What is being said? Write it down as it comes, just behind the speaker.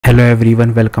Hello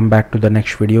everyone, welcome back to the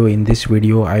next video. In this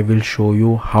video I will show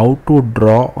you how to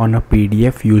draw on a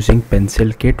PDF using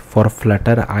PencilKit for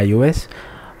Flutter iOS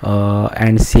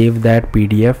and save that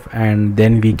PDF, and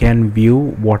then we can view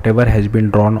whatever has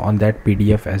been drawn on that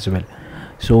PDF as well.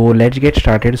 So let's get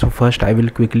started. So first I will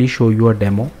quickly show you a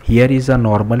demo. Here is a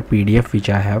normal PDF which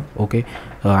I have. Okay,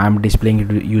 I'm displaying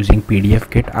it using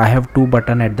PDFKit. I have two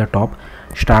buttons at the top,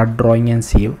 start drawing and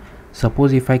save.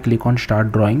 Suppose if I click on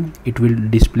start drawing, it will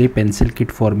display PencilKit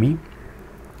for me.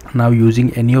 Now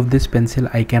using any of this pencil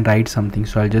I can write something,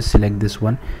 so I'll just select this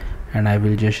one and I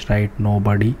will just write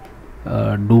nobody.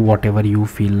 Do whatever you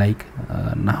feel like.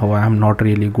 Now I am not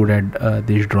really good at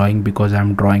this drawing because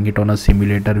I'm drawing it on a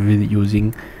simulator with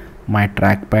using my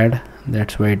trackpad.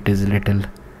 That's why it is a little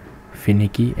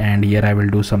finicky, and here I will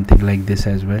do something like this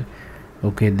as well.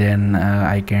 Okay, then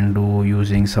I can do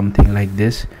using something like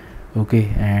this.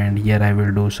 Okay, and here I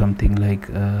will do something like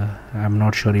I'm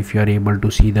not sure if you are able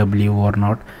to see the blue or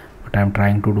not, but I'm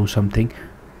trying to do something.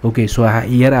 Okay, so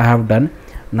here I have done.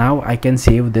 Now I can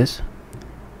save this.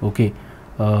 Okay,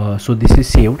 so this is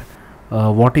saved.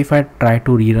 What if I try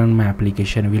to rerun my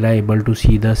application? Will I able to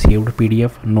see the saved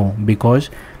PDF? No, because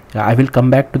I will come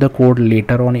back to the code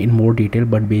later on in more detail,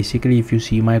 but basically if you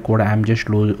see my code, I am just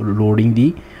loading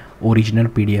the original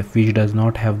PDF which does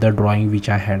not have the drawing which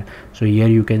I had. So here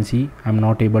you can see I'm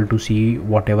not able to see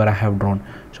whatever I have drawn.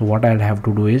 So what I'll have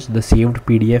to do is, the saved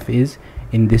PDF is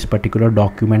in this particular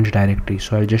documents directory,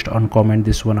 so I'll just uncomment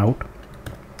this one out.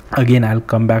 Again I'll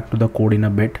come back to the code in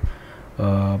a bit,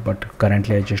 but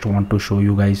currently I just want to show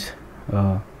you guys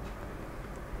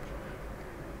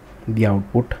the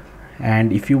output.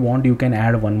 And if you want, you can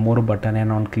add one more button,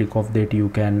 and on click of that you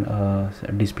can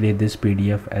display this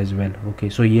PDF as well. Okay,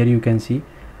 so here you can see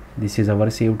this is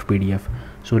our saved PDF.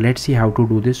 So let's see how to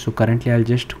do this. So currently I'll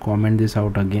just comment this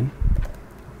out again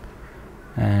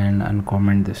and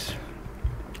uncomment this.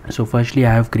 So firstly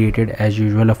I have created as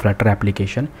usual a Flutter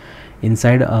application.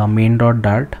 Inside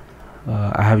main.dart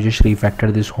I have just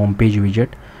refactored this homepage widget.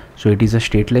 So it is a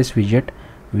stateless widget.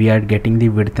 We are getting the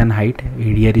width and height.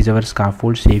 Here is our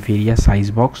scaffold, safe area, size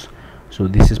box. So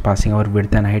this is passing our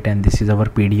width and height, and this is our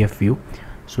PDF view.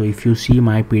 So if you see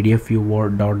my PDF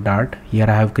view.dart, here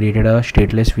I have created a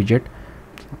stateless widget.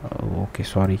 Okay,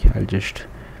 sorry, I'll just,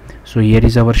 so here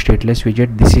is our stateless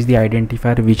widget. This is the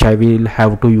identifier which I will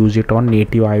have to use it on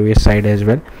native iOS side as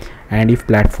well. And if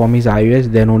platform is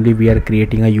iOS, then only we are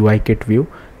creating a UIKit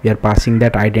view. We are passing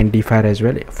that identifier as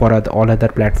well. For all other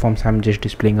platforms I'm just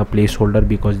displaying a placeholder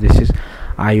because this is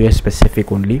iOS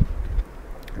specific only.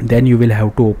 Then you will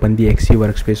have to open the XE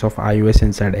workspace of iOS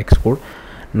inside Xcode.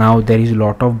 Now there is a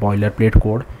lot of boilerplate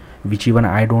code which even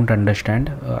I don't understand.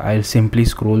 I'll simply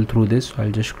scroll through this. So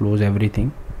I'll just close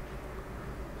everything,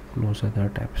 close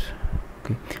other tabs.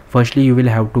 Okay, firstly you will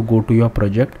have to go to your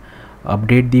project,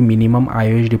 update the minimum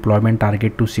iOS deployment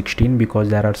target to 16 because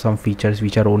there are some features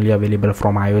which are only available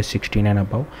from iOS 16 and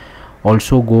above.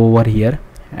 Also go over here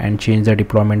and change the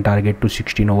deployment target to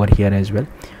 16 over here as well.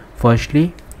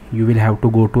 Firstly you will have to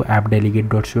go to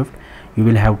app-delegate.swift. You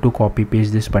will have to copy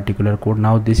paste this particular code.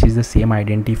 Now this is the same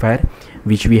identifier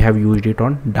which we have used it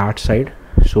on Dart side,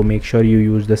 so make sure you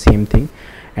use the same thing.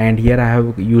 And here I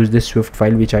have used this Swift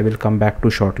file which I will come back to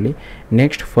shortly.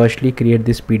 Next, firstly create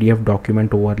this PDF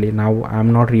document overlay. Now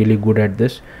I'm not really good at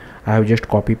this. I have just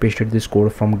copy pasted this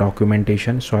code from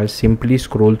documentation, so I'll simply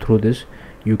scroll through this.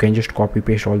 You can just copy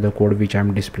paste all the code which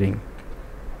I'm displaying.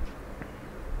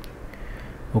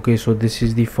 Okay, so this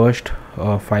is the first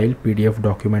file, PDF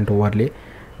document overlay.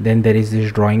 Then there is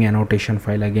this drawing annotation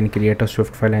file. Again create a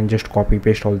Swift file and just copy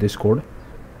paste all this code.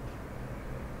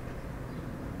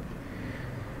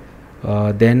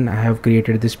 Then I have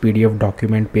created this PDF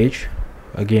document page.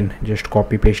 Again just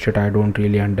copy paste it. I don't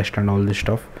really understand all this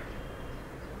stuff.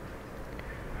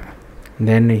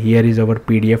 Then here is our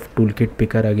PDF toolkit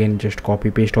picker. Again just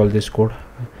copy paste all this code.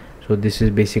 So this is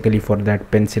basically for that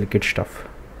PencilKit stuff.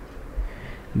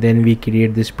 Then we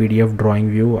create this PDF drawing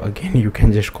view. Again you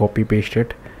can just copy paste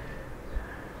it.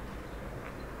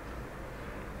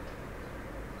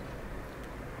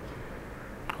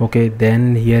 Okay,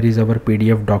 then here is our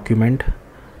PDF document.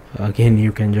 Again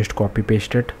you can just copy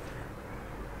paste it.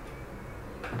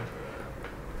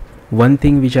 One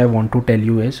thing which I want to tell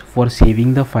you is, for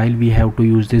saving the file we have to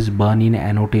use this burn in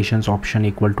annotations option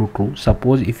equal to true.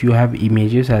 Suppose if you have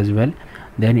images as well,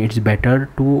 then it's better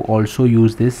to also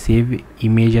use this save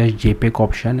image as JPEG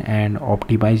option and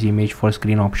optimize image for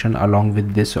screen option along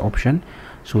with this option,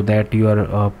 so that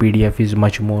your PDF is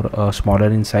much more smaller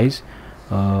in size.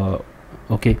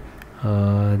 Okay,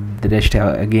 the rest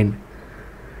again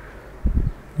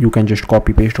you can just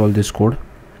copy paste all this code.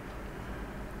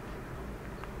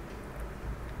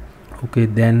 Okay,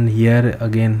 then here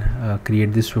again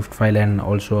create this Swift file and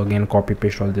also again copy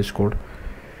paste all this code.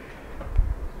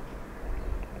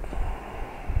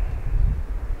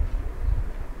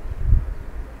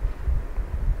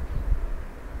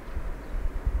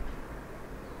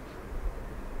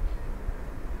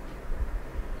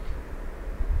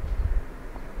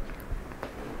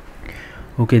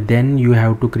 Okay, then you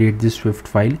have to create this Swift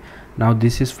file. Now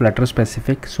this is Flutter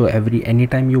specific, so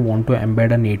anytime you want to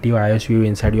embed a native iOS view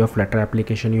inside your Flutter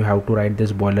application, you have to write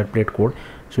this boilerplate code.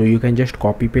 So you can just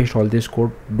copy paste all this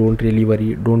code, don't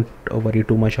worry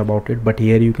too much about it. But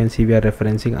here you can see we are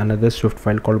referencing another Swift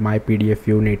file called my pdf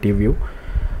view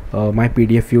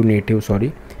native,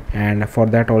 sorry. And for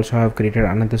that also I have created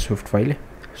another Swift file.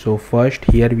 So first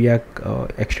here we are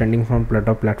extending from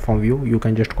Flutter platform view. You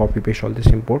can just copy paste all this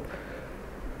import.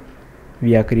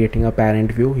 We are creating a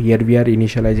parent view. Here we are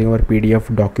initializing our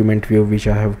PDF document view, which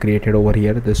I have created over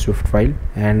here, the Swift file.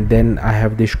 And then I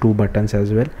have these two buttons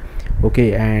as well.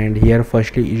 Okay, and here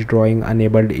firstly is drawing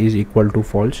enabled is equal to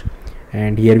false,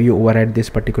 and here we override this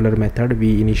particular method.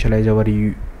 We initialize our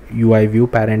UI view,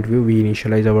 parent view, we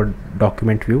initialize our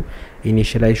document view,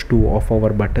 initialize two of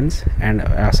our buttons, and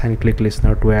assign click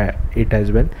listener to it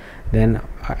as well. Then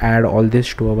add all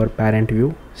this to our parent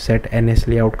view, set NS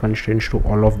layout constraints to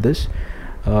all of this.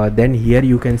 Then here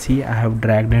you can see I have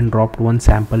dragged and dropped one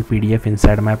sample PDF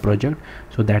inside my project.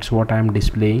 So that's what I'm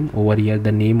displaying over here.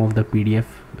 The name of the PDF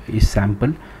is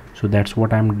sample, so that's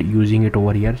what I'm using it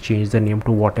over here. Change the name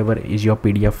to whatever is your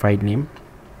PDF file name.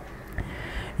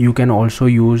 You can also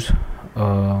use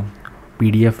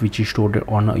PDF which is stored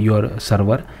on your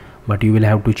server, but you will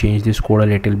have to change this code a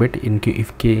little bit.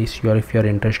 If you're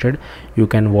interested, you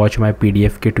can watch my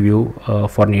PDFKit view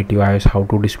for native iOS, how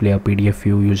to display a PDF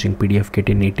view using PDFKit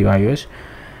in native iOS.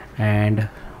 And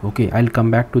okay, I'll come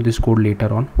back to this code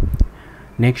later on.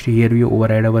 Next, here we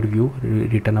override our view,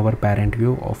 return our parent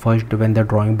view. First, when the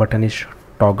drawing button is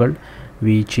toggled,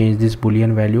 we change this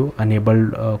boolean value,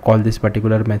 enable call this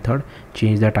particular method,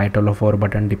 change the title of our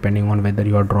button depending on whether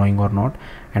you are drawing or not.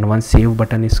 And once save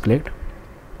button is clicked,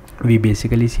 we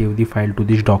basically save the file to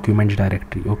this documents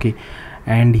directory. Okay,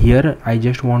 and here I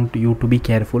just want you to be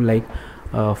careful, like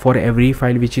for every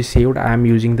file which is saved, I am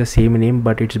using the same name,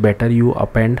 but it's better you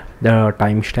append the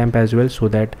timestamp as well, so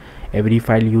that every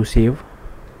file you save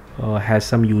has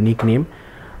some unique name.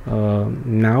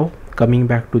 Now coming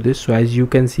back to this, so as you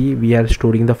can see we are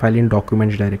storing the file in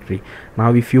documents directory.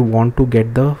 Now if you want to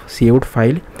get the saved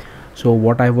file, so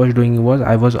what I was doing was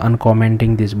I was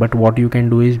uncommenting this, but what you can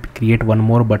do is create one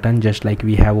more button just like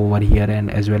we have over here and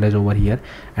as well as over here,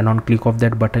 and on click of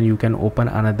that button you can open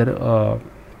another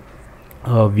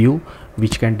view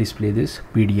which can display this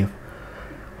PDF.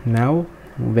 Now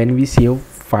when we save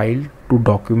file to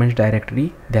documents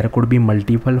directory, there could be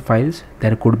multiple files,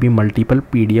 there could be multiple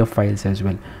PDF files as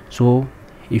well. So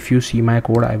if you see my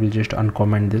code, I will just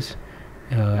uncomment this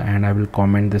and I will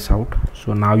comment this out.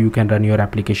 So now you can run your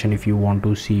application if you want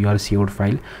to see your saved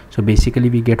file. So basically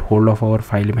we get hold of our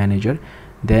file manager,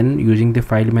 then using the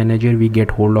file manager we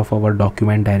get hold of our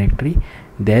document directory,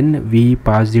 then we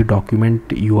pass the document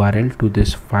URL to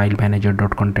this file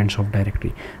manager.contents of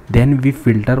directory. Then we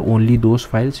filter only those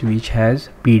files which has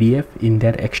PDF in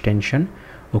their extension.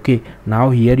 Okay,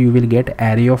 now here you will get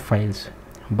array of files,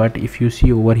 but if you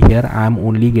see over here I am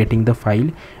only getting the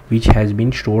file which has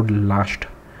been stored last,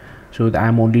 so I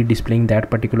am only displaying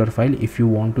that particular file. If you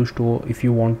want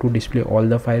to display all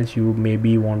the files, you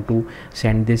maybe want to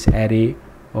send this array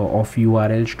of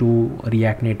URLs to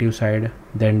React Native side,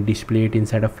 then display it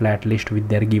inside a flat list with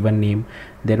their given name.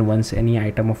 Then once any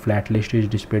item of flat list is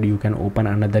displayed, you can open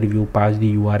another view, pass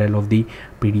the URL of the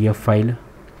PDF file,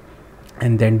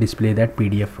 and then display that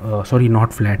PDF. Sorry,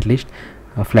 not flat list.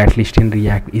 Flat list in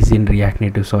React is in React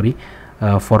Native, sorry.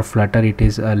 For Flutter it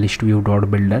is a list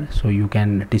view.builder, so you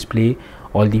can display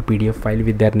all the PDF file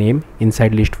with their name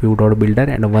inside list view.builder,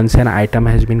 and once an item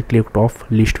has been clicked off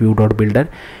list view.builder,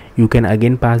 you can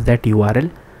again pass that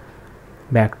URL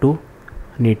back to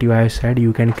native iOS side.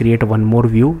 You can create one more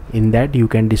view, in that you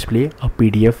can display a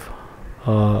PDF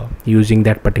using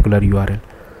that particular URL.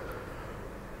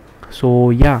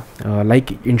 So yeah,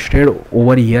 like instead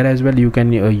over here as well you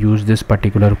can use this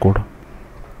particular code,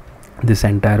 this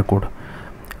entire code.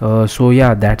 So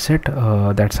yeah, that's it.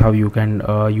 That's how you can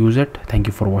use it. Thank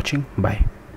you for watching. Bye.